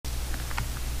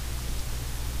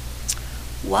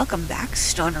Welcome back,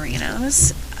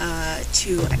 Stonerinos,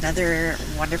 to another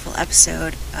wonderful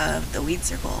episode of the Weed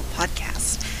Circle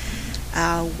podcast,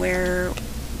 where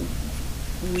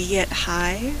we get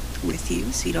high with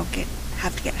you, so you don't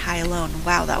have to get high alone.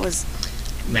 Wow, that was...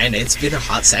 Man, it's been a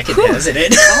hot second, Whew. Hasn't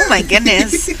it? Oh my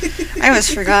goodness. I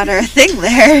almost forgot our thing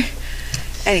there.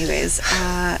 Anyways,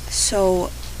 so,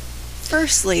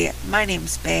 firstly, my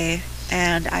name's Bae,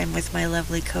 and I'm with my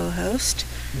lovely co-host,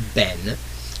 Ben.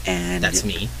 And that's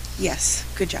me. Yes,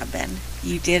 good job, Ben.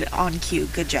 You did on cue.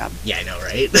 Good job. Yeah, I know,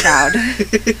 right? Proud.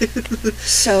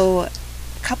 So, a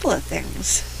couple of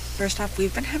things. First off,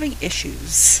 we've been having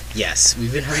issues. Yes,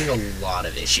 we've been having a lot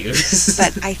of issues.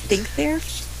 But I think they're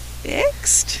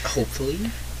fixed.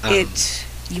 Hopefully.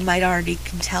 You might already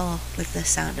can tell with the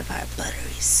sound of our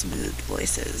buttery smooth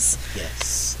voices.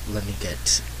 Yes. Let me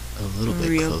get a little bit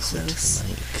Real closer close. to the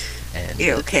mic. And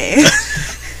You okay?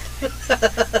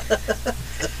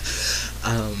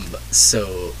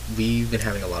 So we've been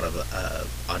having a lot of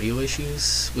audio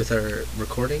issues with our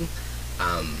recording.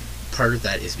 Part of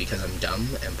that is because I'm dumb,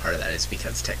 and part of that is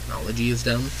because technology is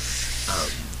dumb.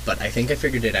 But I think I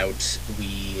figured it out.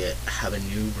 We have a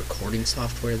new recording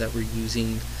software that we're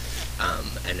using,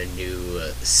 and a new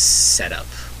setup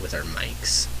with our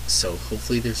mics. So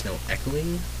hopefully there's no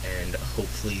echoing, and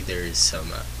hopefully there's some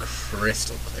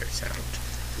crystal clear sound.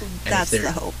 That's and if the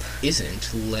there hope.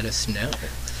 isn't, let us know.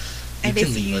 And You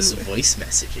can if leave you- us voice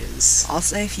messages.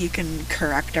 Also, if you can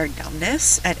correct our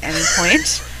dumbness at any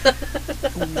point,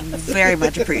 very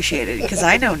much appreciated, because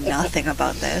I know nothing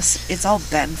about this. It's all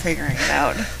Ben figuring it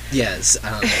out. Yes,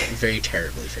 very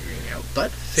terribly figuring out,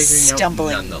 but figuring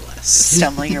Stumbling. out nonetheless.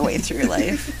 Stumbling your way through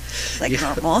life, like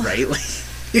Yeah, normal. right?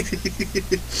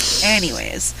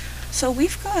 Anyways, so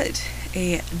we've got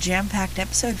a jam-packed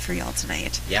episode for y'all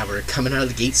tonight. Yeah, we're coming out of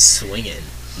the gate swinging.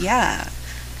 Yeah.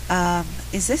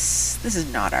 Is this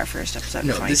is not our first episode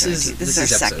No, of this 2022. is This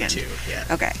is our episode second. 2. Yeah.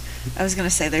 Okay. I was going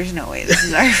to say there's no way this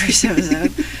is our first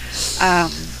episode.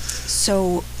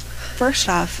 So, first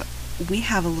off, we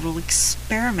have a little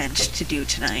experiment to do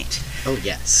tonight. Oh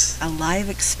yes. A live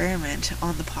experiment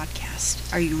on the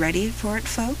podcast. Are you ready for it,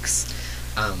 folks?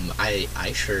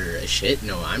 I sure as shit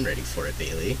know I'm ready for it,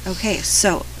 Bailey. Okay,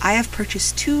 so I have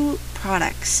purchased 2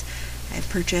 products. I've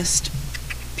purchased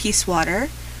Peace Water,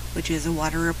 which is a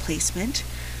water replacement,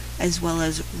 as well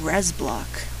as Res Block,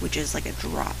 which is like a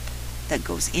drop that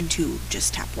goes into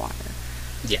just tap water.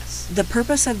 Yes. The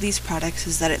purpose of these products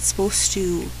is that it's supposed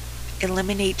to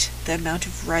eliminate the amount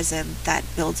of resin that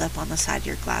builds up on the side of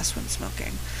your glass when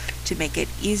smoking, to make it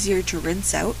easier to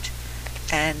rinse out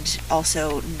and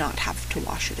also not have to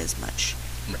wash it as much.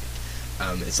 Right.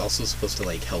 It's also supposed to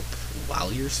like help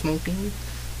while you're smoking.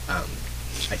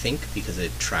 I think because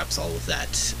it traps all of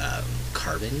that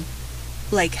carbon.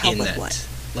 Like help in with that, what?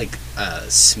 Like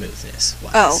smoothness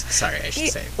wise. Oh. Sorry, I should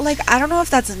say. Like, I don't know if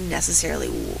that's necessarily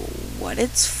what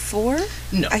it's for.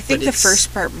 No, I think but the it's-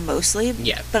 first part mostly.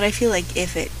 Yeah. But I feel like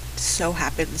if it so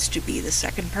happens to be the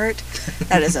second part,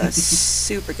 that is a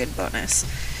super good bonus.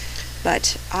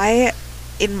 But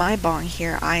in my bong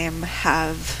here, I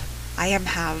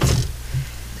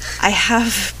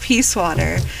have Peace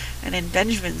Water, and in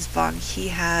Benjamin's bong, he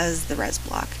has the Res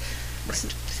Block.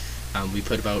 Right. We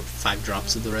put about 5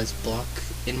 drops of the Res Block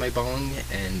in my bong,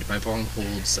 and my bong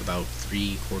holds about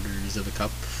 3/4 of a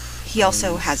cup. He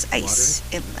also of has ice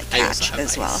water. in the I also catch have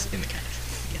as well. ice in the catch.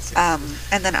 Yes.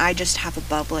 And then I just have a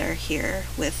bubbler here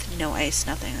with no ice,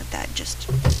 nothing like that, just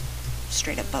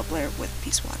straight up bubbler with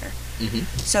Peace Water. Mm-hmm.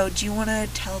 So, do you want to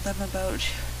tell them about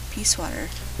Peace Water?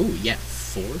 Oh yeah,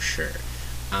 for sure.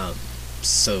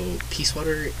 So Peace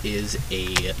Water is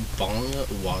a bong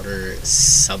water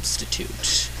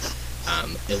substitute.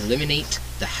 Eliminate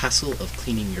the hassle of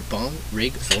cleaning your bong,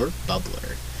 rig, or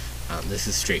bubbler. This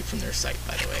is straight from their site,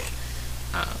 by the way.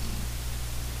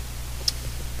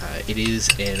 It is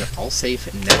an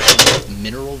all-safe, natural,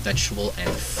 mineral, vegetable,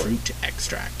 and fruit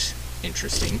extract.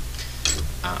 Interesting.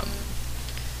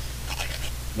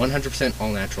 100%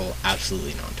 all-natural,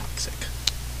 absolutely non-toxic.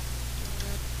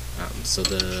 So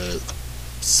the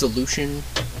solution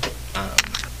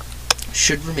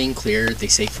should remain clear, they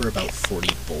say, for about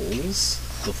 40 bowls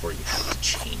before you have to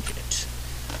change it.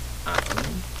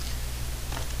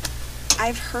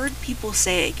 I've heard people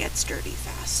say it gets dirty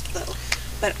fast, though.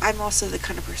 But I'm also the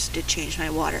kind of person to change my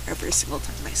water every single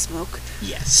time I smoke.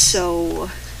 Yes. So,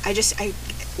 it's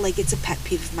a pet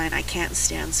peeve of mine. I can't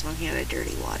stand smoking out of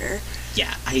dirty water.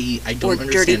 Yeah, I Or don't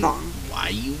dirty understand bong. why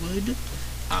you would.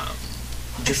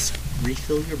 Just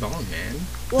refill your bong, man.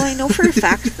 Well, I know for a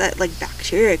fact that,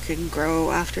 bacteria can grow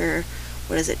after,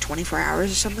 24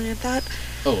 hours or something like that.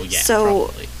 Oh, yeah, So-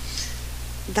 probably.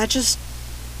 That just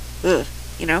ugh,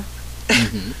 you know?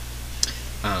 Mm-hmm.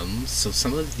 So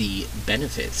some of the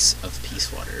benefits of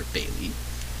Peace Water, Bailey,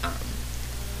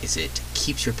 is it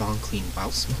keeps your bong clean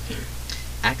while smoking,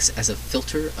 acts as a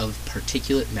filter of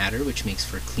particulate matter, which makes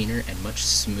for cleaner and much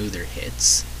smoother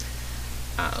hits.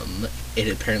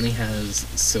 It apparently has,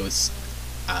 so it's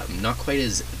not quite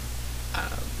as,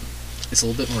 it's a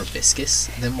little bit more viscous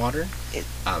than water,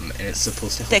 and it's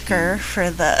supposed to help Thicker you,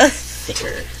 for the...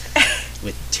 thicker,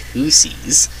 with 2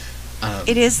 C's.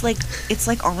 It is like, it's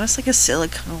like almost like a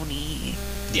silicone-y,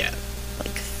 Yeah.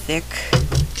 like thick.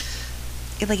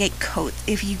 It like it coats.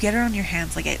 If you get it on your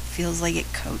hands, like it feels like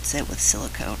it coats it with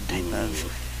silicone type Ooh,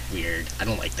 of. weird. I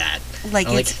don't like that. Like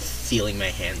I like it's. feeling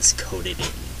my hands coated in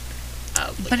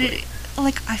liquid. But it,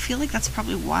 like, I feel like that's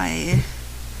probably why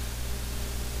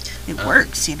it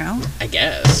works, you know? I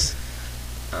guess.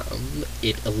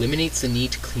 It eliminates the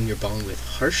need to clean your bong with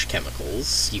harsh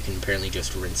chemicals. You can apparently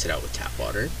just rinse it out with tap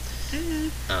water.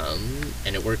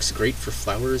 And it works great for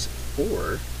flowers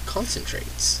or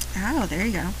concentrates. Oh, there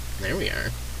you go. There we are.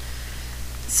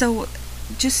 So,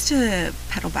 just to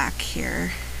pedal back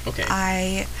here, Okay.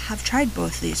 I have tried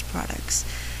both of these products.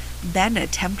 Ben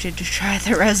attempted to try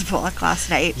the Res Block last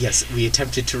night. Yes, we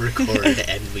attempted to record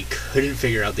and we couldn't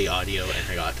figure out the audio, and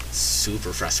I got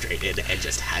super frustrated and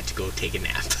just had to go take a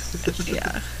nap.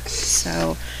 Yeah.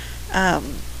 So,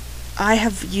 I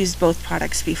have used both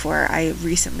products before. I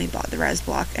recently bought the Res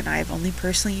Block, and I've only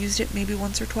personally used it maybe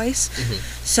once or twice.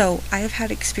 Mm-hmm. So, I have had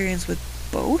experience with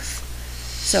both.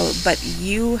 So, but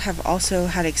you have also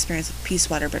had experience with Peace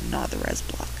Water, but not the Res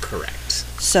Block. Correct.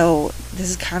 So, this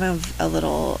is kind of a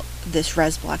little... This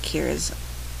Res Block here is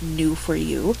new for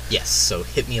you. Yes, so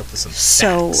hit me up with some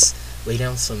So- facts. Lay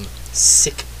down some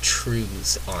sick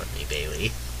truths on me,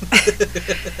 Bailey.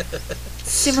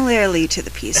 Similarly to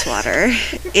the Peace Water,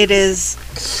 it is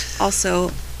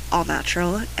also all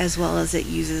natural, as well as it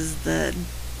uses the,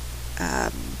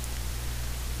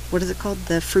 what is it called?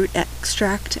 The fruit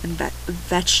extract and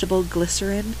vegetable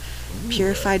glycerin, Ooh.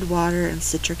 purified water, and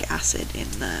citric acid in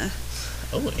the...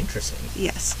 Oh, interesting.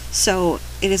 Yes. So,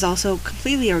 it is also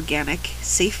completely organic,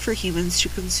 safe for humans to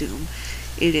consume.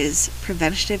 It is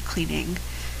preventative cleaning,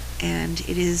 and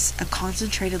it is a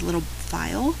concentrated little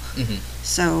vial. Mm-hmm.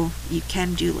 So, you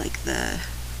can do like the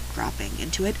dropping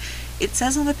into it. It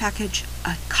says on the package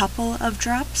a couple of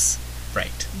drops,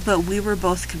 Right. but we were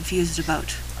both confused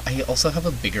about, I also have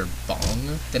a bigger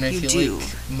bong than I You feel do.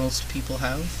 like most people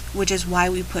have. which is why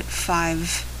we put 5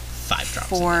 5 drops.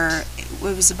 for, it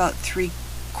was about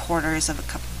 3/4 of a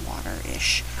cup of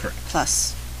water-ish. Correct.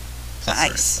 Plus Plus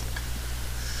ice.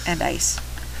 And ice.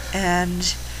 And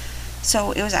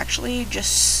so it was actually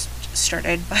just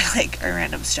started by like a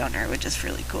random stoner, which is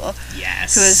really cool.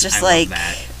 Yes. Who was just I like,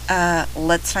 love that.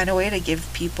 let's find a way to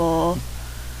give people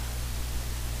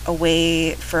a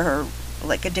way for her,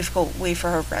 like a difficult way for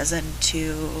her resin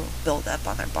to build up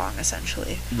on their bong,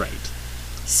 essentially. Right.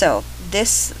 So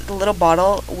this little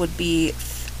bottle would be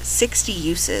 60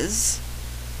 uses.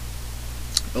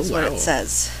 Oh, Is wow. what it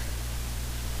says.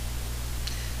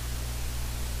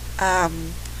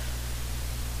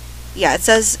 Yeah, it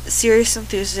says serious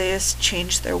enthusiasts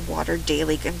change their water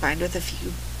daily. Combined with a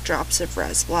few drops of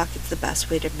Res Block, it's the best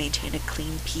way to maintain a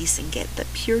clean piece and get the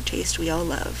pure taste we all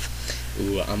love.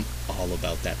 Ooh, I'm all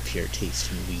about that pure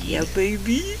taste in weed. Yeah,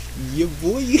 baby. Yeah,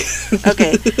 boy.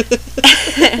 Okay.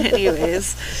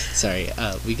 Anyways. Sorry,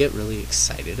 we get really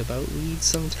excited about weed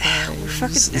sometimes. We're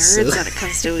fucking nerds when it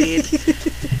comes to weed.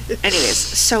 Anyways,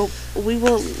 so we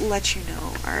will let you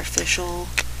know our official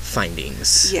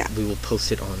findings. Yeah. We will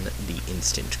post it on the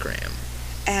Instantgram.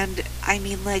 And I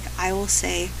mean, like, I will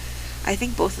say, I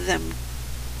think both of them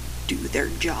do their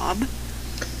job.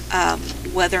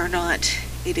 Whether or not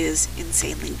it is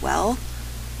insanely well,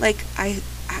 like,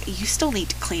 you still need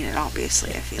to clean it,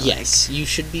 obviously, I feel Yes, you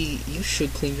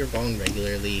should clean your bong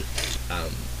regularly.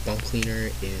 Bong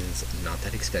cleaner is not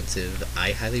that expensive.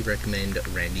 I highly recommend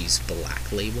Randy's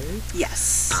Black Label.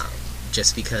 Yes.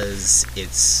 Just because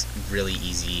it's really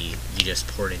easy. You just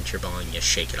pour it into your bong, you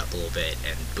shake it up a little bit,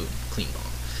 and boom, clean bong.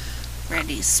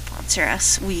 Randy's sponsor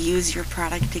us. We use your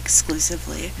product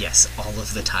exclusively. Yes, all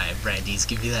of the time. Randy's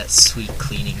give you that sweet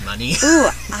cleaning money. Ooh,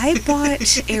 I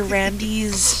bought a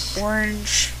Randy's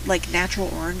orange, like natural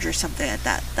orange or something like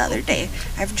that the other day.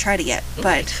 I haven't tried it yet, Oh,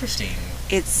 but interesting.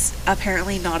 it's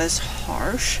apparently not as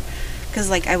harsh. Because,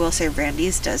 like, I will say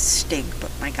Randy's does stink, but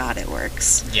my god, it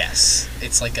works. Yes,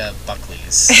 it's like a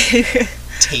Buckley's.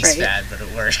 Tastes Right. bad, but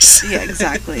it works. Yeah,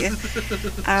 exactly.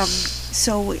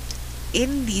 So,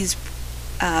 in these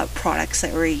products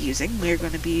that we're using, we're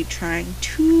going to be trying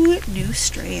 2 new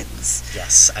strains.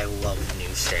 Yes, I love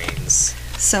new strains.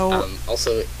 So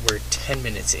Also, we're 10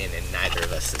 minutes in and neither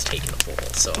of us has taken a bowl,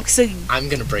 so I'm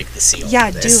gonna break the seal. Yeah,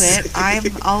 on this. do it.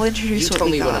 I'll introduce you what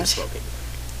we got. tell me what I'm smoking.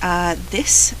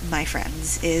 This, my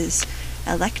friends, is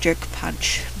Electric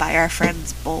Punch by our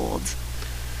friends Bold.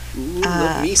 Ooh,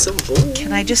 love me some Bold.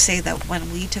 Can I just say that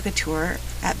when we took a tour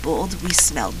at Bold, we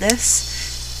smelled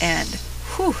this, and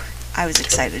whew, I was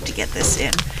excited to get this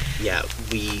in. Yeah,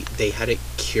 they had it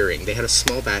curing. They had a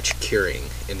small batch curing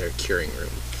in their curing room,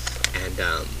 and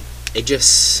it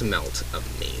just smelled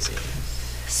amazing.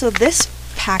 So this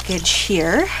package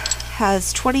here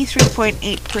has 23.8%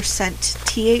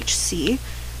 THC,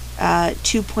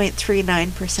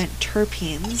 2.39%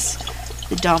 terpenes,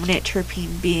 the dominant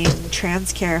terpene being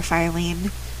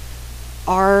transcarafylline,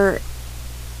 R-limonene,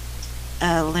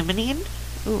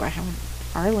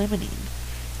 R-limonene,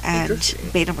 and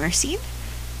beta-myrcene,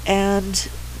 and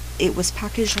it was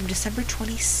packaged on December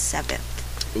 27th.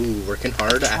 Ooh, working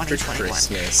hard after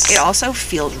Christmas. It also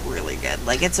feels really good.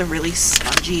 Like, it's a really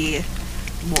spongy,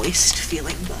 moist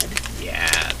feeling bud.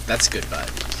 Yeah, that's good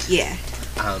bud. Yeah.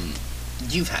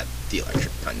 You've had the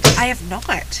Electric Punch. I have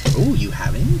not. Oh, you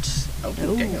haven't? Oh,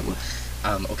 No. damn.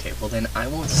 Okay, well then I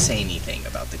won't say anything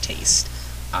about the taste,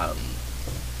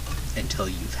 until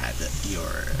you've had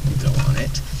your go on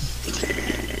it.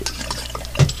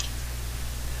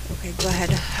 Okay, go ahead.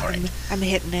 Alright. I'm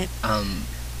hitting it.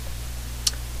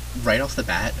 Right off the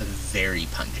bat, very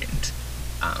pungent.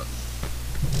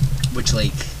 Which,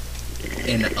 like,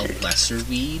 in a lesser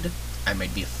weed, I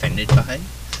might be offended by.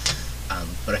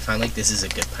 But I find like this is a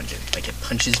good pungent. Like, it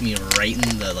punches me right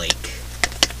in the, like,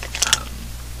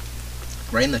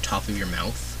 right in the top of your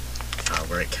mouth,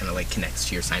 where it kind of, like, connects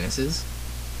to your sinuses.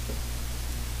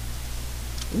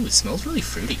 Ooh, it smells really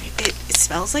fruity. It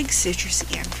smells like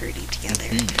citrusy and fruity together.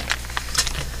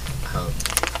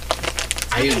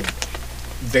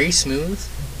 Very smooth,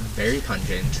 very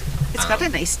pungent. It's got a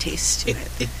nice taste to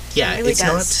it. Yeah, It really it's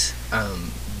does. not.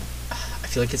 I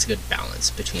feel like it's a good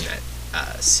balance between that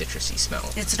citrusy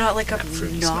smell. It's not like and that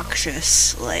fruity smell.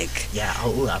 obnoxious, like... Yeah,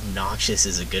 obnoxious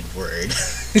is a good word.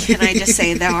 Can I just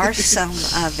say, there are some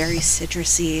very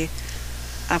citrusy,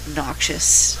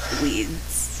 obnoxious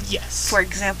weeds. Yes. For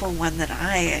example, one that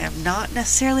I am not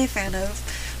necessarily a fan of,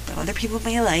 but other people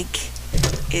may like,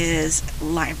 is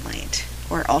Limelight,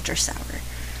 or Ultra Sour.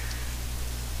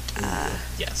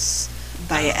 Yes.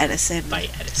 By Edison. By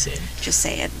Edison. Just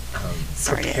saying.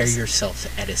 Sorry, Prepare Edison.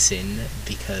 yourself, Edison,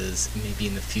 because maybe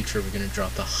in the future we're going to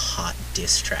drop a hot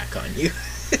diss track on you.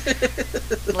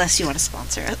 Unless you want to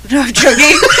sponsor it. No, I'm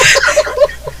joking.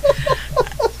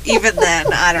 Even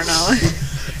then, I don't know.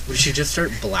 We should just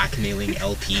start blackmailing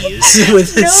LPs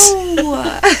with this.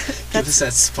 No! Give us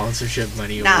that sponsorship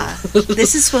money. Nah,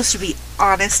 this is supposed to be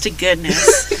honest to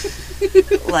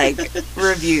goodness, like,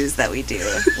 reviews that we do.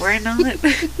 We're not.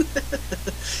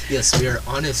 Yes, we are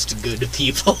honest, good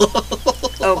people.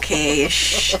 Okay,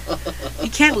 shh. You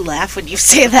can't laugh when you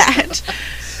say that.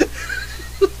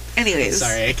 Anyways.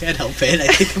 Sorry, I can't help it. I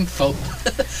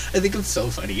think I'm so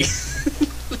funny.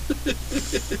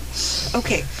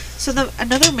 Okay, so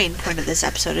another main point of this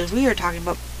episode is we are talking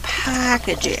about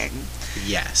packaging.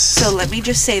 Yes. So let me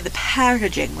just say the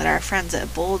packaging that our friends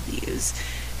at Bold use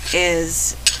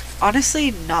is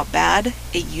honestly not bad.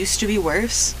 It used to be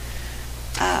worse.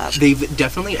 They've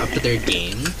definitely upped their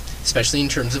game, especially in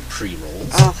terms of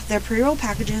pre-rolls. Oh, their pre-roll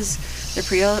packages, their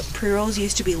pre-rolls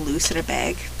used to be loose in a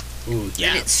bag. Ooh,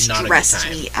 yeah, And it not a good stressed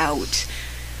time. me out.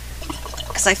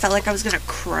 Because I felt like I was going to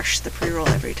crush the pre-roll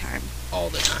every time. All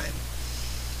the time.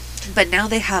 But now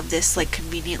they have this, like,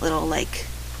 convenient little, like,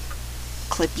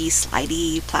 clippy,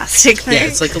 slidey plastic thing. Yeah,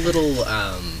 it's like a little,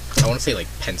 I want to say, like,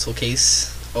 pencil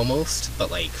case, almost,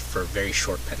 but, like, for a very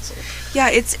short pencil. Yeah,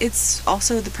 it's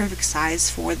also the perfect size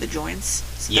for the joints.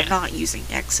 So Yeah. they're not using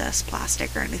excess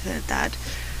plastic or anything like that.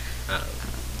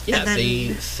 Yeah, And then- they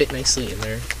fit nicely in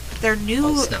there. Their All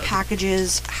new snug.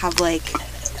 packages have, like,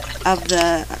 of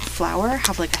the flour,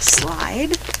 have, like, a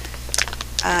slide.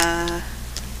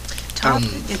 Top,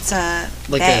 it's a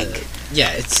Like bag.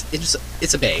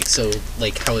 it's a bag, so,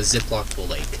 like, how a Ziploc will,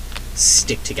 like,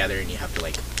 stick together and you have to,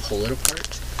 like, pull it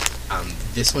apart.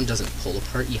 This one doesn't pull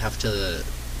apart, you have to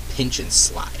pinch and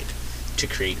slide to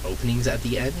create openings at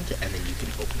the end, and then you can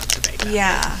open up the bag that way.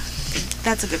 Yeah,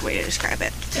 that's a good way to describe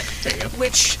it. Yeah, there you go.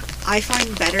 Which I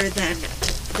find better than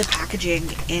the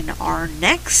packaging in our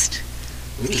next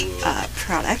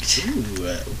product.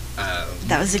 Ooh,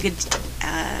 That was a good...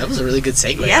 that was a really good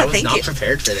segue. Yeah, I was thank not you.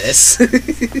 prepared for this.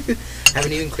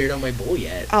 Haven't even cleared out my bowl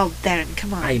yet. Oh, Ben,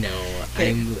 come on. I know.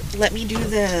 Okay, let me do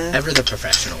the... Ever the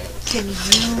professional. Can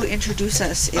you introduce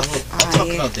us if I'll talk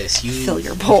about this. You fill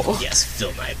your bowl? Yes,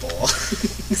 fill my bowl.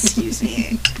 Excuse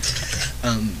me.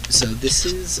 So this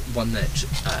is one that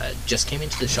just came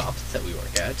into the shop that we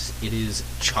work at. It is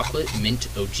Chocolate Mint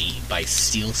OG by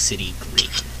Steel City Green.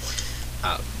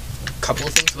 Couple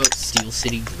of things about Steel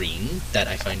City Green that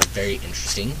I find very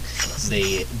interesting.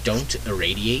 They don't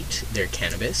irradiate their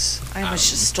cannabis. I almost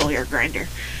just stole your grinder.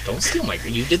 Don't steal my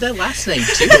grinder. You did that last night,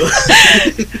 too.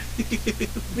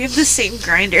 We have the same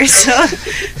grinder, so...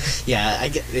 Yeah,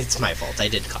 it's my fault. I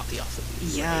did copy off of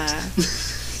you. Yeah.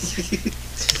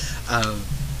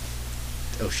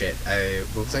 Oh shit.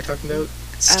 What was I talking about?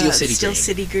 Steel City Green. Steel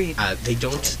City Green. They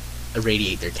don't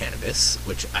irradiate their cannabis,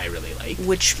 which I really like.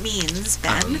 Which means,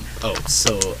 Ben...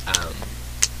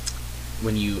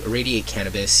 when you irradiate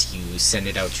cannabis, you send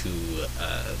it out to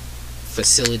a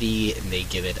facility, and they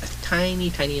give it a tiny,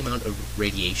 tiny amount of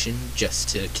radiation just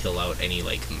to kill out any,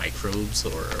 like, microbes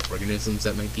or organisms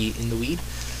that might be in the weed.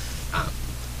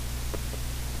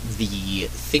 The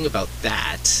thing about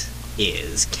that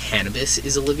is cannabis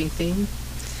is a living thing.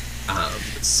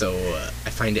 So I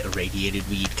find irradiated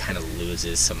weed kind of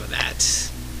loses some of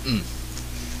that.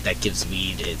 That gives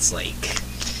weed its, like...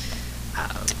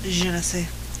 je ne sais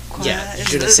quoi. Yeah,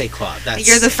 je ne sais quoi.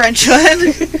 You're the French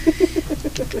one.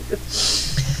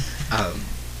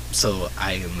 So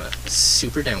I am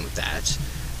super down with that.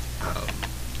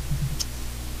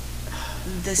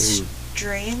 The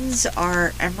strains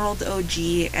are Emerald OG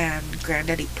and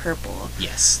Granddaddy Purple.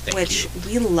 Yes, thank you. Which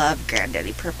we love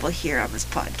Granddaddy Purple here on this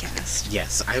podcast.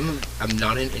 Yes, I'm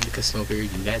not an indica smoker, you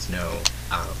guys know.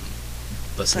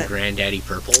 But some Granddaddy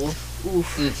Purple.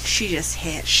 Oof, she just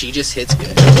hit. She just hits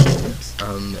good.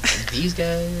 These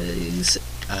guys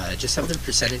just have their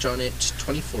percentage on it,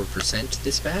 24%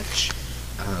 this batch.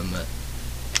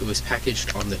 It was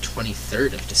packaged on the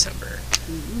 23rd of December.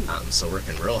 So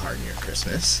working real hard near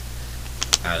Christmas.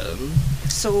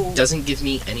 So doesn't give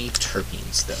me any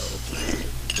terpenes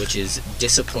though, which is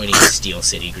disappointing. Steel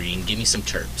City Green, give me some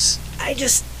terps. I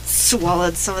just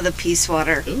swallowed some of the peace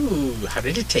water. Ooh, how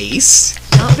did it taste?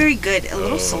 Not very good. A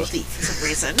little salty for some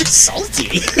reason.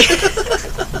 Salty?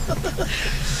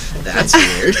 That's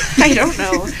weird. I don't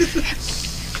know.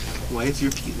 Why is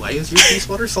your peace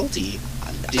water salty?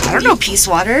 I don't know peace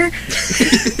water.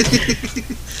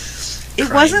 It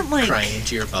wasn't like crying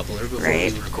into your bubbler before we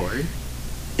record.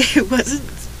 It wasn't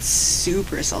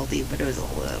super salty, but it was a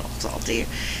little salty.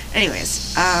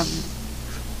 Anyways,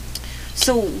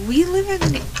 so we live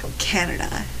in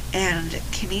Canada, and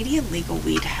Canadian legal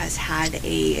weed has had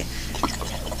a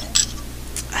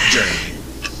journey.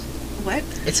 What?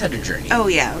 It's had a journey. Oh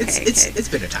yeah, okay. It's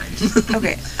been a time.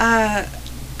 Okay.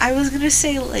 I was gonna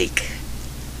say like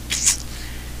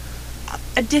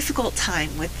a difficult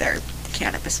time with their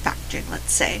cannabis packaging,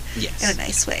 let's say, yes, in a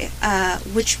nice way,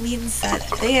 which means that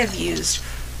they have used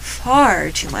far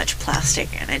too much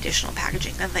plastic and additional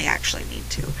packaging than they actually need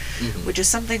to, which is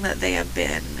something that they have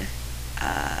been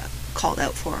called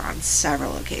out for on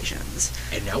several occasions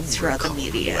and now throughout the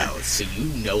media. Out, so you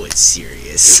know it's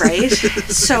serious, right?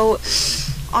 So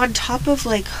on top of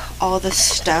like all the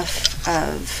stuff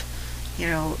of, you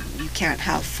know, you can't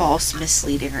have false,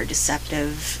 misleading, or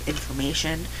deceptive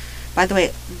information. By the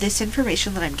way, this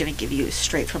information that I'm going to give you is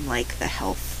straight from, like, the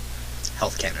Health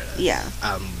Canada. Yeah.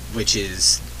 Which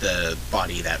is the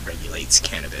body that regulates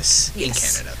cannabis in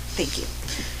Canada. Thank you.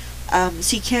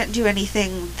 So you can't do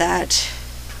anything that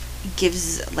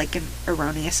gives, like, an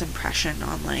erroneous impression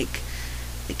on, like,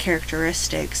 the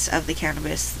characteristics of the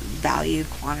cannabis: value,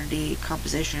 quantity,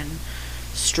 composition,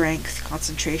 strength,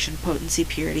 concentration, potency,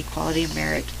 purity, quality,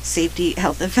 merit, safety,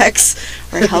 health effects,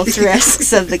 or health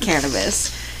risks of the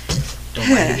cannabis. Don't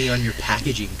mind me on your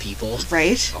packaging, people.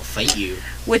 Right? I'll fight you.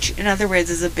 Which, in other words,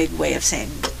 is a big way of saying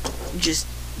just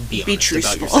be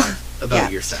truthful about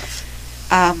your stuff.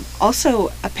 Also,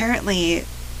 apparently,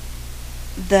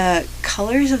 the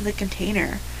colors of the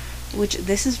container, which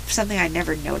this is something I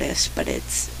never noticed, but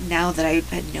it's now that I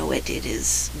know it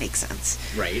makes sense.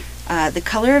 Right. The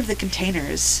color of the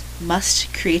containers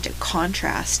must create a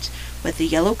contrast with the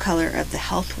yellow color of the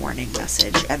health warning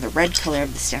message and the red color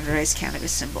of the standardized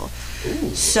cannabis symbol.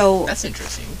 Ooh, so that's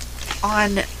interesting.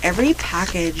 On every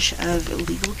package of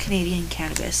legal Canadian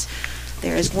cannabis,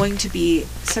 there is going to be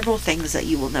several things that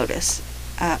you will notice.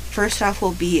 First off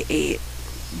will be a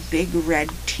big red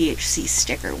THC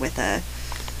sticker with a,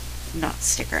 not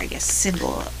sticker, I guess,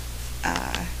 symbol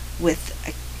with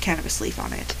a cannabis leaf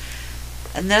on it.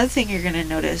 Another thing you're going to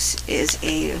notice is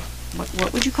a,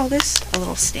 what would you call this? A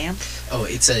little stamp? Oh,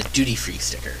 it's a duty-free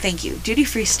sticker. Thank you.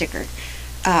 Duty-free sticker.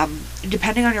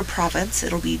 Depending on your province,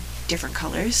 it'll be different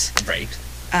colors. Right.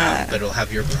 But it'll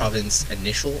have your province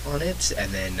initial on it,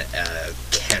 and then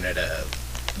Canada,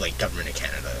 like Government of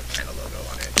Canada kind of logo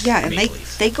on it. Yeah, and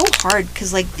they go hard,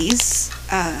 because, like, these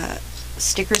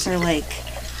stickers are, like,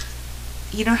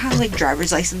 you know how, like,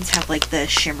 driver's license have, like, the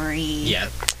shimmery... Yeah.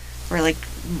 Or, like,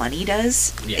 money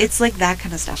does? Yeah. It's, like, that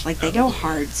kind of stuff. Like, they go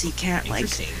hard, so you can't, like,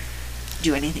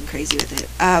 do anything crazy with it.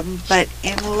 But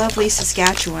in lovely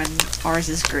Saskatchewan, ours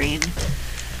is green.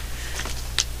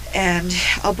 And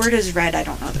Alberta's red. I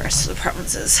don't know the rest of the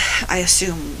provinces. I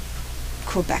assume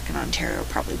Quebec and Ontario are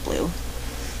probably blue.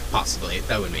 Possibly.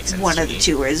 That would make sense. One of the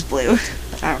two is blue.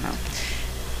 I don't know.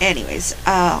 Anyways,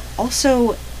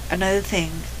 also another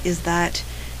thing is that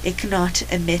it cannot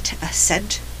emit a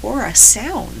scent or a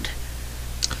sound.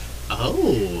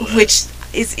 Oh. Which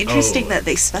is interesting that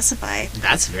they specify.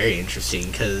 That's very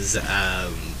interesting, because a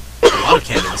lot of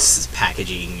cannabis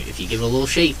packaging, if you give it a little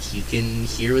shake, you can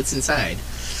hear what's inside.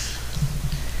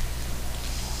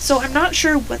 So I'm not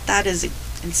sure what that is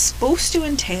supposed to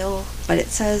entail, but it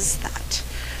says that.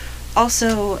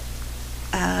 Also,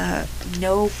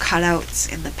 no cutouts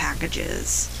in the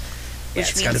packages,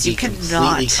 which means you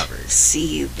cannot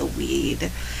see the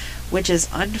weed, which is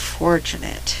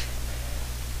unfortunate.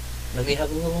 Let me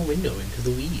have a little window into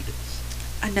the weed.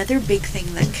 Another big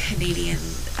thing that Canadian,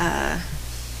 I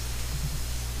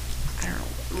don't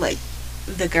know, like,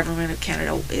 the government of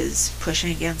Canada is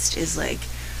pushing against is, like,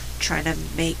 trying to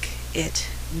make it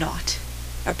not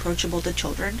approachable to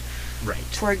children. Right.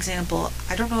 For example,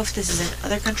 I don't know if this is in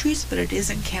other countries, but it is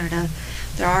in Canada.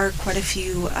 There are quite a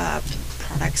few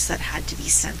products that had to be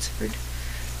censored.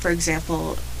 For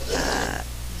example,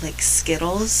 like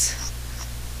Skittles.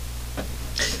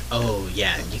 Oh,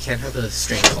 yeah. You can't have a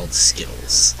strain called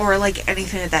Skittles. Or, like,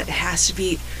 anything that has to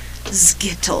be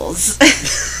Skittles.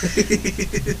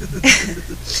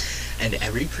 And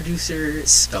every producer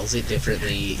spells it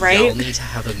differently. Right? Y'all need to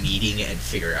have a meeting and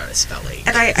figure out a spelling.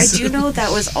 And I do know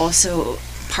that was also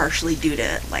partially due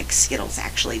to, like, Skittles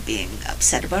actually being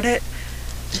upset about it.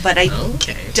 But I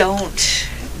don't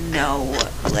know,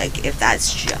 like, if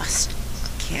that's just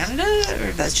Canada or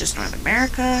if that's just North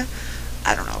America.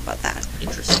 I don't know about that.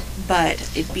 Interesting. But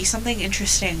it'd be something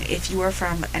interesting if you are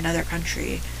from another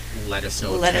country. Let us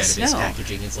know what cannabis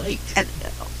packaging is like. And,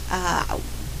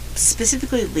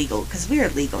 specifically legal, because we are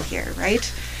legal here,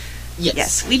 right?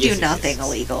 Yes, we do nothing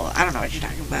illegal. I don't know what you're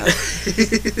talking about.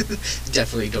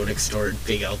 Definitely don't extort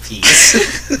big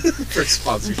LPs for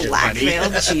sponsorship Blackmail,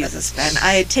 money. Jesus, Ben.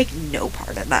 I take no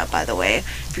part in that, by the way.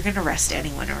 If you're gonna arrest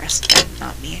anyone, arrest Ben,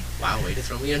 not me. Wow, way to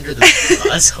throw me under the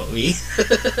bus, homie.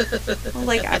 Well,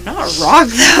 like, I'm not wrong,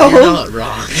 though. You're not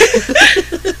wrong.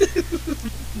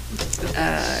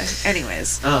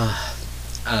 Anyways.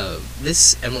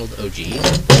 This Emerald OG,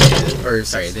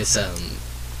 this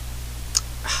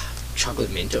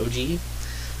chocolate mint OG,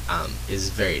 is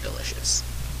very delicious.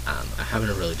 I'm having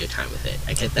a really good time with it.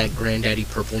 I get that granddaddy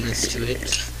purpleness to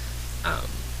it.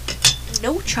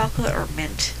 No chocolate or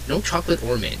mint. No chocolate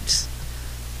or mint.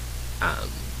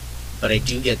 But I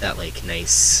do get that, like,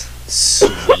 nice,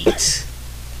 sweet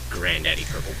granddaddy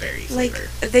purple berry flavor.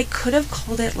 Like, they could have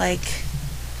called it, like,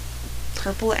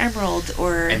 Purple Emerald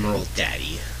or... Emerald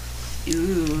Daddy.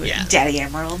 Ooh, yeah. Daddy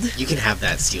Emerald. You can have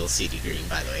that Steel City Green,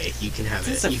 by the way. You can have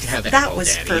it. You can have it. That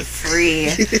was for free.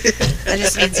 That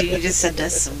just means you just send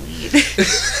us some weed.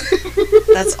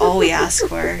 That's all we ask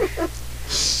for.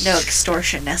 No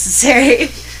extortion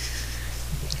necessary.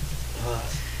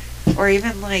 Or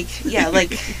even like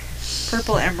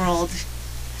Purple Emerald,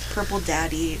 Purple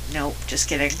Daddy. Nope, just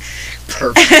kidding.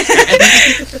 Purple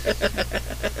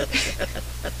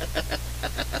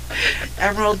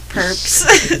Emerald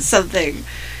Perps, something.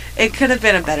 It could have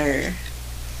been a better.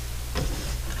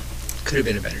 Could have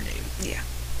been a better name. Yeah.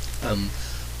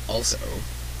 Also.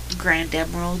 Grand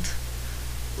Emerald.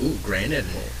 Ooh, Grand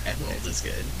Emerald is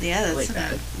good. Yeah, that's like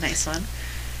that. A nice one.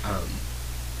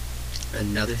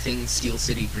 Another thing, Steel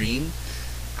City Green.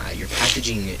 Your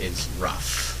packaging is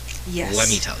rough. Yes. Let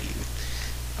me tell you.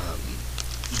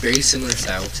 Very similar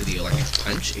style to the Electric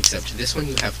Punch, except this one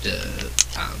you have to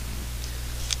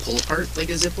pull apart like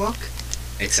a Ziploc,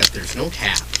 except there's no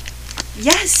cap.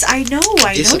 Yes, I know.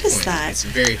 I noticed that. It's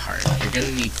very hard. You're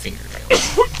gonna need fingernails.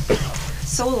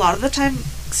 So a lot of the time,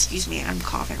 excuse me, I'm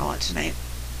coughing a lot tonight.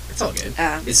 It's all good.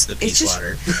 It's the peach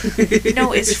water.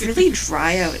 No, it's really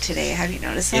dry out today. Have you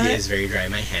noticed that? It is very dry.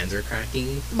 My hands are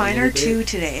cracking. Mine are too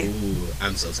today. Ooh,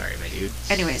 I'm so sorry, my dude.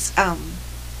 Anyways,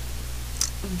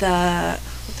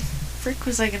 frick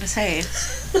was I gonna say?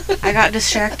 I got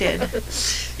distracted.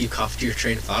 You coughed your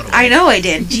train of thought away. I know I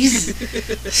did. Jesus.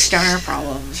 Stoner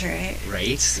problems, right?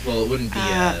 Right? Well, it wouldn't be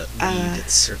a Weed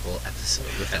Circle episode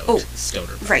without stoner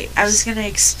problems. Right. I was gonna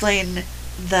explain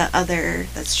the other...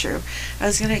 That's true. I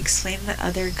was gonna explain the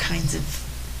other kinds of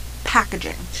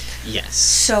packaging. Yes.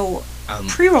 So,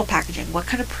 pre-roll packaging. What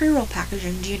kind of pre-roll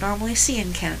packaging do you normally see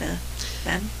in Canada,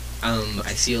 Ben?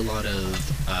 I see a lot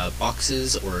of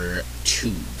boxes or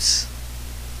tubes.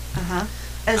 Uh-huh.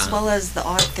 As well as the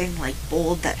odd thing like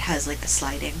Bold that has like a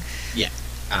sliding. Yeah.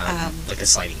 Like a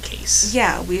sliding case.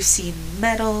 Yeah, we've seen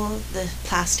metal. The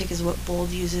plastic is what Bold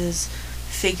uses.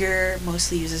 Figure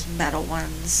mostly uses metal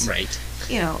ones. Right.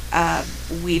 You know,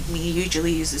 Weed Me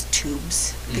usually uses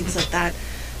tubes, things like that.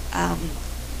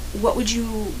 What would,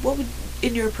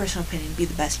 in your personal opinion, be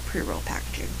the best pre-roll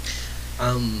packaging?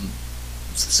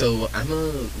 So I'm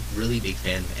a really big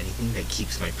fan of anything that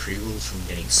keeps my pre-rolls from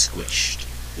getting squished.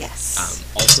 Yes.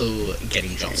 Also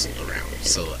getting jostled around.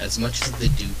 So as much as the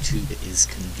Duke tube is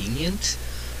convenient,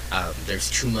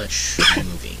 there's too much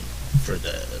moving for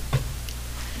the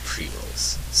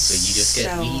pre-rolls. So you just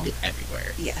get weed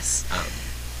everywhere. Yes.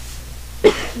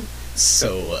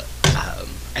 So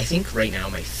I think right now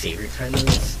my favorite kind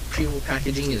of pre-roll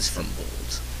packaging is from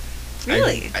Bold.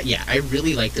 Really? I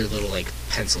really like their little like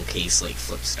pencil case like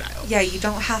flip style. Yeah, you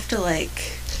don't have to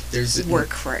like work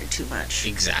for it too much.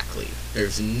 Exactly.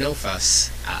 There's no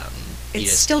fuss.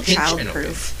 It's still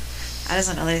child-proof. That is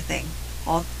another thing.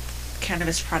 All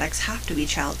cannabis products have to be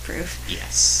child-proof.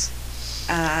 Yes.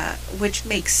 Which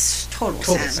makes total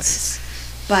sense.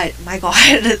 But my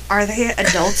God, are they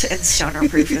adult and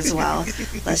stoner-proof as well?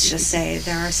 Let's just say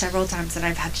there are several times that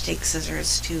I've had to take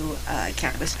scissors to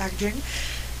cannabis packaging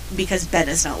because Ben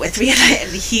is not with me,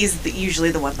 and he's usually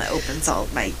the one that opens all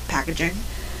of my packaging.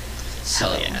 So,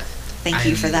 hell yeah. Thank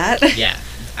you for that. Yeah,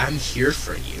 I'm here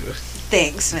for you.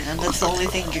 Thanks, man. That's the only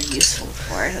thing you're useful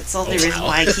for. That's the only reason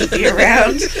why I keep you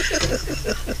around.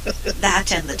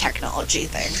 That and the technology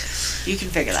thing. You can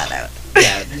figure that out.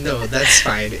 Yeah, no, that's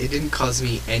fine. It didn't cause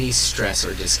me any stress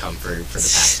or discomfort for the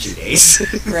past 2 days.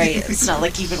 Right. It's not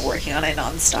like you've been working on it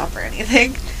nonstop or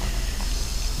anything.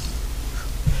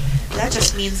 That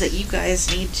just means that you guys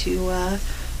need to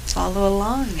follow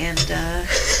along and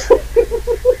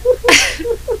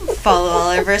follow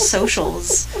all of our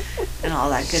socials and all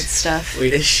that good stuff. Way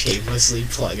to shamelessly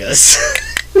plug us.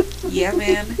 Yeah,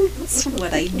 man. That's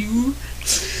what I do.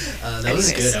 That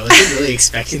was good. I wasn't really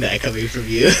expecting that coming from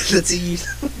you. That's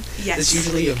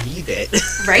usually a me bit.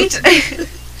 Right?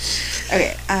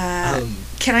 Okay.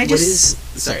 Can I just...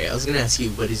 Sorry, I was going to ask you,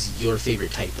 what is your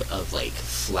favorite type of, like,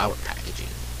 flower packaging?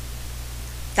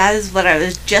 That is what I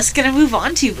was just going to move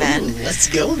on to, Ben. Ooh, let's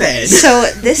go, then. So,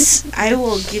 I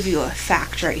will give you a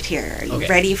fact right here. Are you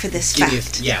ready for this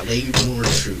fact? Lay more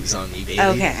truths on me, baby.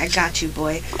 Okay, I got you,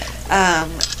 boy.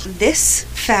 This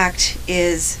fact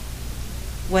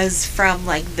was from,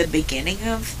 like, the beginning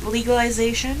of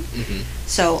legalization. Mm-hmm.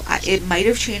 So, it might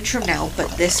have changed from now,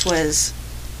 but this was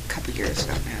a couple years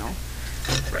ago now.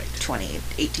 Right.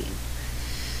 2018.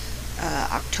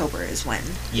 October is when.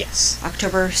 Yes.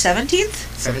 October 17th?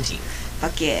 17th.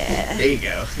 Fuck yeah. There you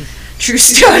go. True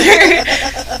stoner.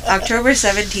 October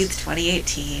 17th,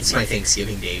 2018. It's my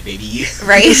Thanksgiving Day, baby.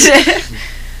 Right?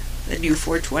 The new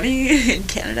 420 in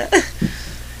Canada.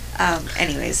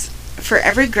 Anyways, for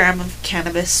every gram of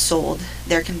cannabis sold,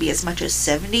 there can be as much as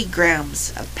 70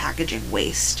 grams of packaging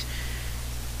waste.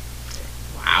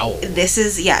 Wow. This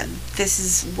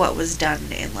is what was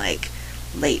done in, like,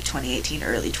 late 2018,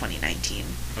 early 2019.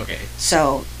 Okay.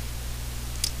 So,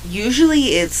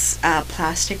 usually it's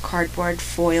plastic, cardboard,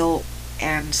 foil,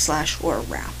 and or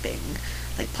wrapping,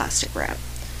 like plastic wrap.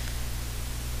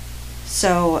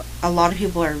 So, a lot of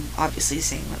people are obviously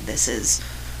saying that this is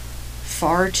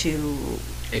far too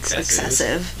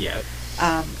excessive. Yeah.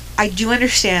 I do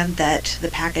understand that the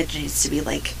package needs to be,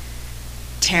 like,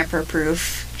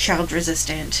 tamper-proof,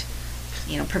 child-resistant,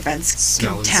 prevents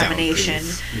contamination.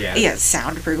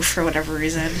 Soundproof for whatever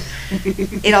reason.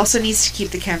 It also needs to keep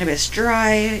the cannabis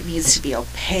dry. It needs to be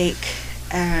opaque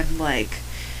and,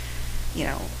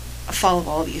 follow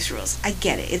all these rules. I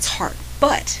get it. It's hard.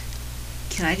 But,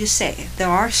 can I just say, there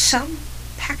are some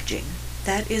packaging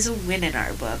that is a win in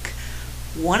our book.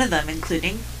 One of them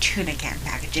including tuna can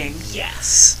packaging.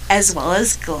 Yes. As well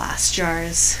as glass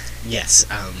jars. Yes.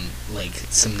 Like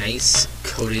some nice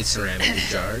coated ceramic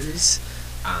jars.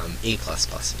 A++ in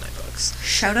my books.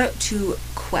 Shout out to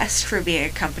Quest for being a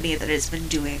company that has been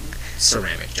doing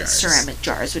ceramic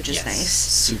jars, which is nice.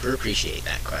 Super appreciate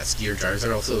that, Quest. Your jars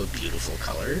are also a beautiful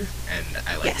color, and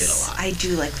I like it a lot. I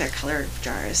do like their color of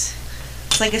jars.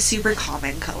 It's like a super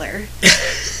common color.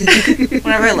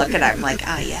 Whenever I look at it, I'm like,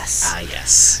 ah, yes. Ah,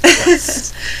 yes.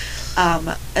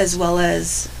 As well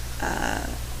as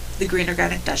the Green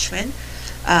Organic Dutchman.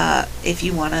 If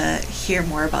you want to hear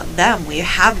more about them, we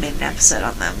have made an episode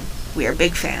on them. We are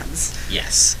big fans.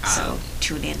 Yes. So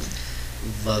tune in.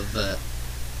 Love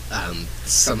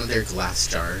some of their glass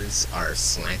jars are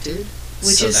slanted.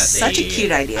 Which so is that such a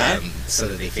cute idea. So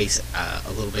that they face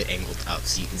a little bit angled up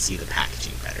so you can see the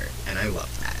packaging better. And I love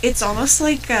that. It's almost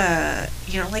like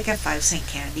like a 5-cent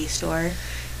candy store.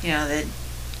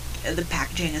 The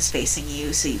packaging is facing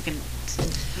you so you can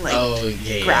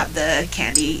grab the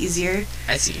candy easier.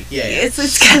 I see. Yeah.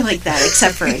 It's kind of like that,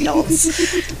 except for adults.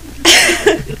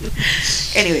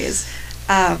 Anyways,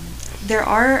 there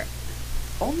are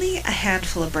only a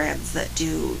handful of brands that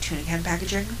do tuna can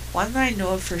packaging. One that I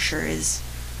know of for sure is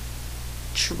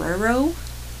Churro.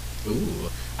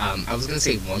 Ooh. I was going to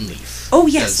say One Leaf. Oh,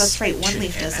 yes, that's right. One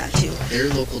Leaf does that too. They're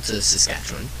local to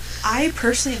Saskatchewan. I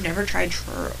personally have never tried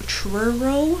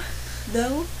Churro,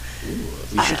 though. Ooh,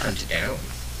 we should hunt it down.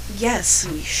 Yes,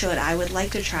 we should. I would like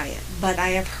to try it. But I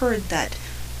have heard that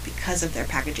because of their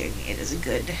packaging, it is a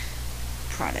good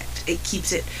product. It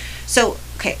keeps it... So,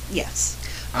 okay, yes.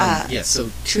 So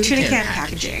tuna can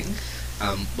packaging.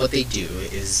 What they do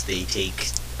is they take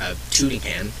a tuna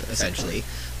can, essentially,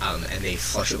 and they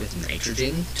flush it with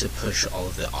nitrogen to push all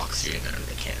of the oxygen out of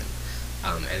the can.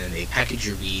 And then they package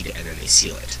your weed, and then they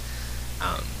seal it.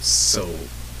 So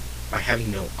by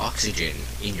having no oxygen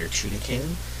in your tuna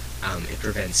can, it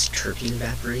prevents terpene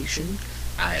evaporation.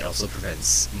 It also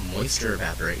prevents moisture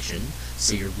evaporation,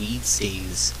 so your weed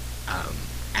stays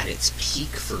at its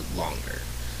peak for longer.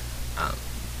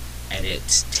 And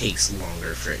it takes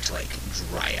longer for it to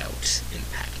dry out in the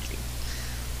packaging.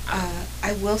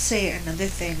 I will say another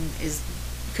thing is,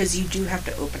 because you do have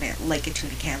to open it like a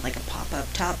tuna can, like a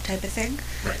pop-up top type of thing.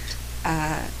 Right.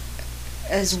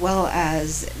 As well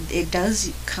as it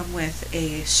does come with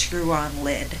a screw-on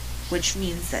lid, which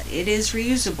means that it is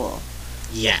reusable.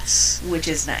 Yes. Which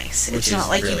is nice. It's not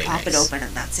like you pop it open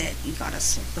and that's it. You gotta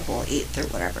smoke the whole eighth or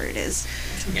whatever it is.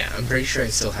 Yeah, I'm pretty sure I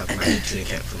still have my tuna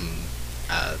can from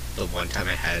the one time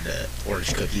I had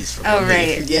orange cookies from Oh,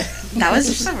 right. Yeah. That was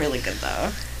just really good,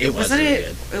 though. It was really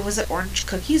good. Was it orange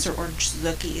cookies or orange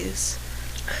Zookies?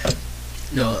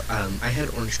 No, I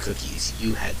had orange cookies.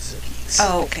 You had Zookies.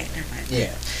 Oh, okay. Never mind.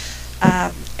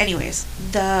 Yeah. Anyways,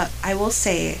 I will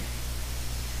say,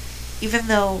 even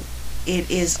though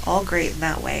it is all great in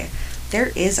that way,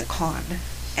 there is a con,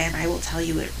 and I will tell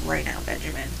you it right now,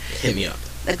 Benjamin. Hit me up.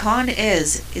 The con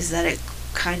is that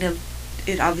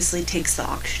it obviously takes the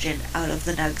oxygen out of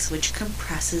the nugs, which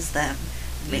compresses them,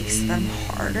 makes them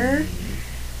harder.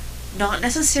 Not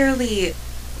necessarily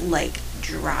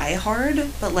dry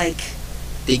hard, but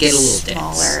they get a little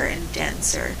smaller and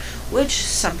denser, which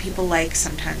some people like.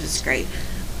 Sometimes it's great,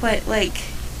 but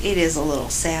it is a little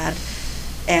sad,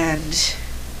 and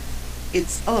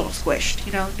it's a little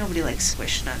squished. Nobody likes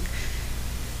squished nug.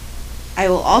 I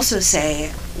will also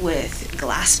say with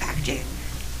glass packaging,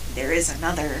 there is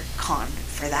another con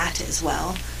for that as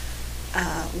well,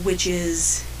 which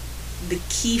is the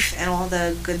keef and all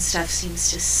the good stuff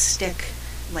seems to stick,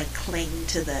 cling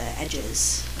to the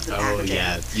edges of the packaging. Oh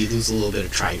yeah, you lose a little bit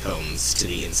of trichomes to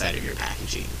the inside of your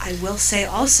packaging. I will say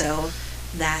also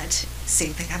that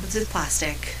same thing happens with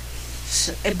plastic,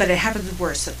 but it happens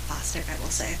worse with plastic, I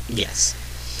will say. Yes.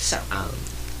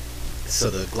 So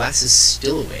the glass is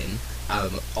still a win.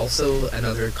 Also,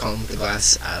 another con with the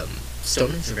glass,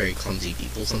 stoners are very clumsy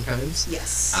people sometimes.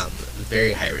 Yes.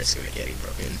 Very high risk of it getting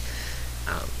broken.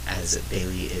 As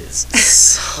Bailey is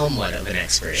somewhat of an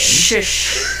expert in.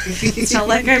 Shush. It's not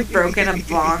like I've broken a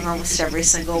bong almost every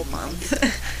single month.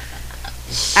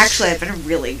 Actually, I've been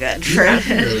really good for it. You've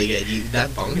been really good.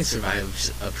 That bong has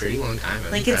survived a pretty long time.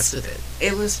 I'm impressed with it.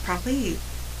 It was probably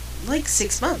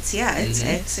 6 months. Yeah, I'd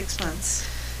say 6 months.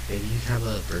 Maybe you can have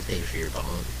a birthday for your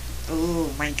bong.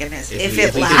 Oh my goodness! If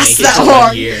it lasts that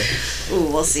long,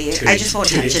 ooh, we'll see. I just won't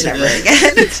touch it ever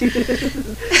again.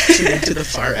 Tune into the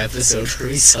far episode where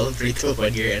we celebrate the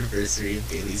 1-year anniversary of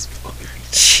Bailey's bong.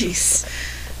 Jeez,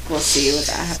 we'll see what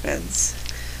that happens.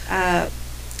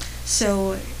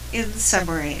 So, in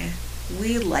summary,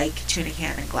 we like tuna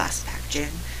can and glass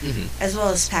packaging, as well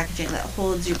as packaging that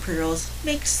holds your pre-rolls,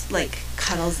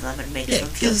 cuddles them and makes them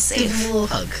feel safe. Give them a little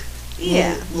hug.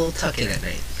 Yeah, a little tuck in at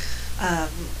night.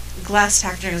 Glass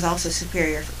packaging is also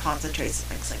superior for concentrates and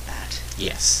things like that.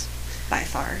 Yes. By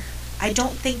far. I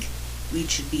don't think weed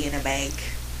should be in a bag.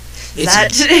 Is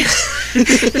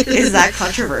that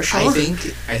controversial? I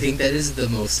think that is the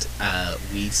most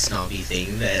weed snobby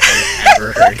thing that I've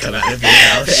ever heard come out of your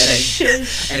mouth,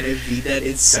 and I mean that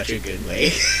in such a good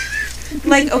way.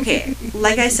 Like, okay,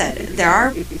 like I said, there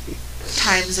are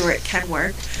times where it can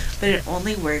work, but it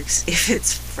only works if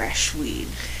it's fresh weed.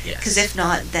 Yes. Because if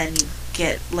not, then you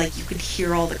get, like, you can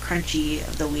hear all the crunchy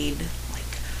of the weed, like,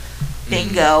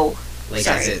 bingo. Like,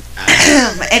 Sorry. is it?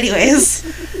 Anyways,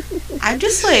 I'm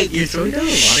just, like, You're throwing down a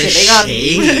lot of shitting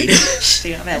shade.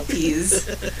 shitting on LPs.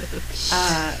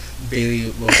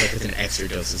 Bailey woke up with an extra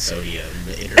dose of sodium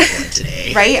in her blood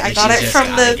today. Right? I and got she's it just from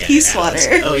gotta the get peace it out.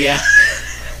 water. Oh, yeah.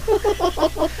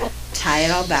 Tie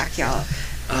it all back, y'all.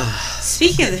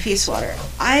 Speaking of the peace water,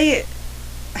 I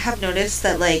have noticed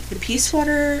that, like, the peace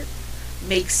water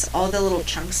makes all the little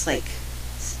chunks, like,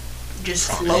 just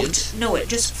Prominent? float. No, it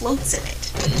just floats in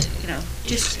it. You know,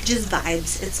 just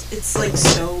vibes. It's like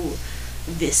so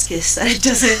viscous that it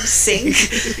doesn't sink.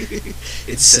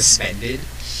 It's suspended.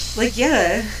 Like,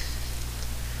 yeah.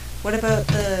 What about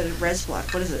the res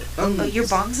block? What is it? Oh, your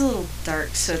bong's a little dark,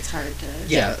 so it's hard to...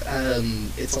 Yeah,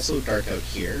 it's also dark out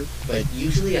here, but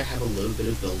usually I have a little bit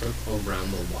of buildup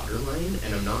around the water line,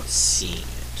 and I'm not seeing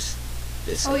it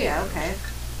this Oh, way yeah, around. okay.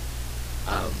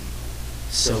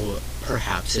 So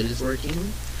perhaps it is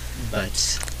working,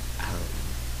 but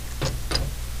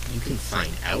you can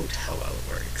find out how well it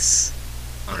works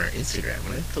on our Instagram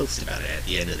when I post about it at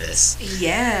the end of this.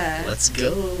 Yeah. Let's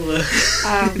go.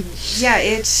 Yeah,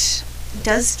 it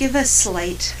does give a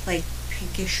slight, like,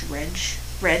 pinkish red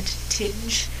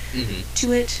tinge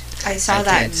to it. I saw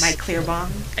that in my clear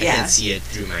bong. I can't see it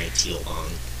through my teal bong.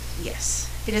 Yes.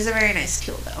 It is a very nice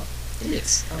teal, though. It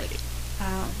is. I like it.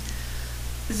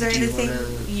 Is there Do you anything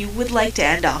wanna- you would like to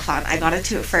end off on? I got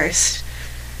into it first.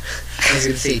 I was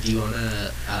gonna say, do you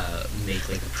wanna make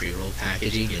like a pre-roll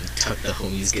packaging and tuck in the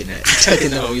homies good night?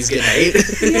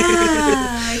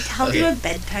 Yeah, tell you Okay. a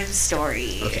bedtime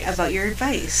story Okay. about your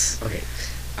advice. Okay.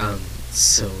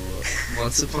 So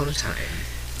once upon a time,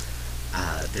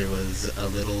 there was a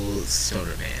little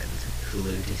stoner man who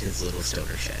lived in his little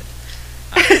stoner shed.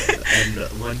 And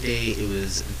one day it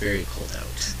was very cold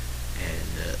out,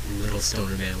 and little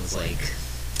stoner man was like,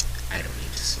 "I don't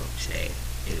need to smoke today.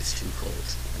 It is too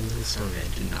cold." And little stoner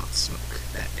man did not smoke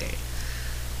that day.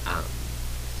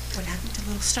 What happened to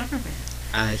little stoner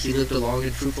man? He lived a long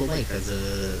and fruitful life as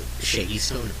a shaggy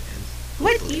stoner man.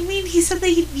 What? hopefully. You mean he said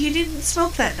that you didn't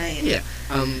smoke that night? Yeah.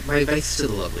 My advice to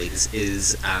the lovelies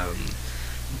is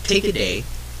take a day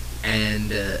and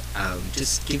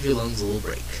just give your lungs a little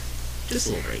break. Just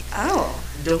a little break. Oh.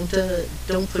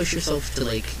 Don't push yourself to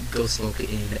like go smoke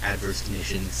in adverse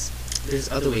conditions. There's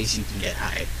other ways you can get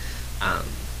high.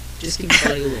 Just give your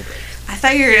body a little break. I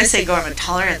thought you were going to say go on a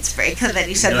tolerance break, and then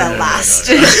you said No, that no, last.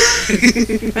 no.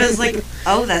 I was like,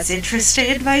 oh, that's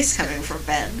interesting advice coming from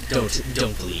Ben. Don't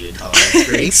believe in tolerance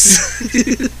breaks.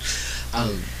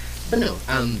 But no.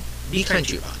 Be kind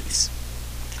to your bodies.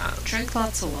 Drink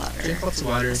lots of water. Drink lots of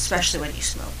water. Especially when you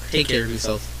smoke. Take care of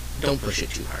yourself. Don't push it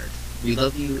too hard. We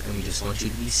love you, and we just want you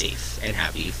to be safe and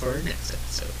happy for our next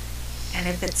episode. And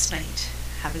if it's night,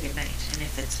 have a good night. And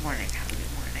if it's morning, have a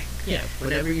good morning. Yeah,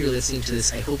 whenever you're listening to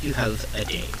this, I hope you have a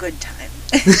day. Good time.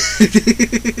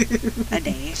 A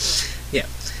day. Yeah.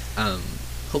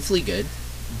 Hopefully good,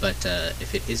 but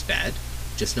if it is bad,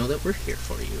 just know that we're here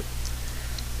for you.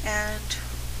 And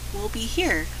we'll be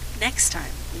here next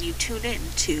time when you tune in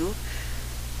to...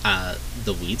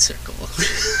 The Weed Circle.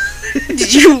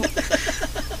 Did you...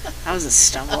 That was a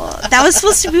stumble. That was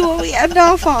supposed to be what we end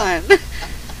off on.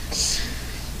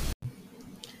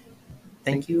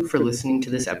 Thank you for listening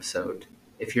to this episode.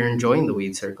 If you're enjoying The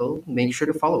Weed Circle, make sure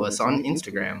to follow us on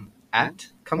Instagram at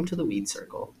Come to the Weed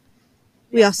Circle.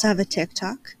 We also have a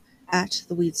TikTok at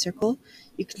The Weed Circle.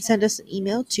 You can send us an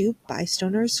email to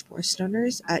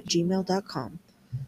bystonersforstoners@gmail.com.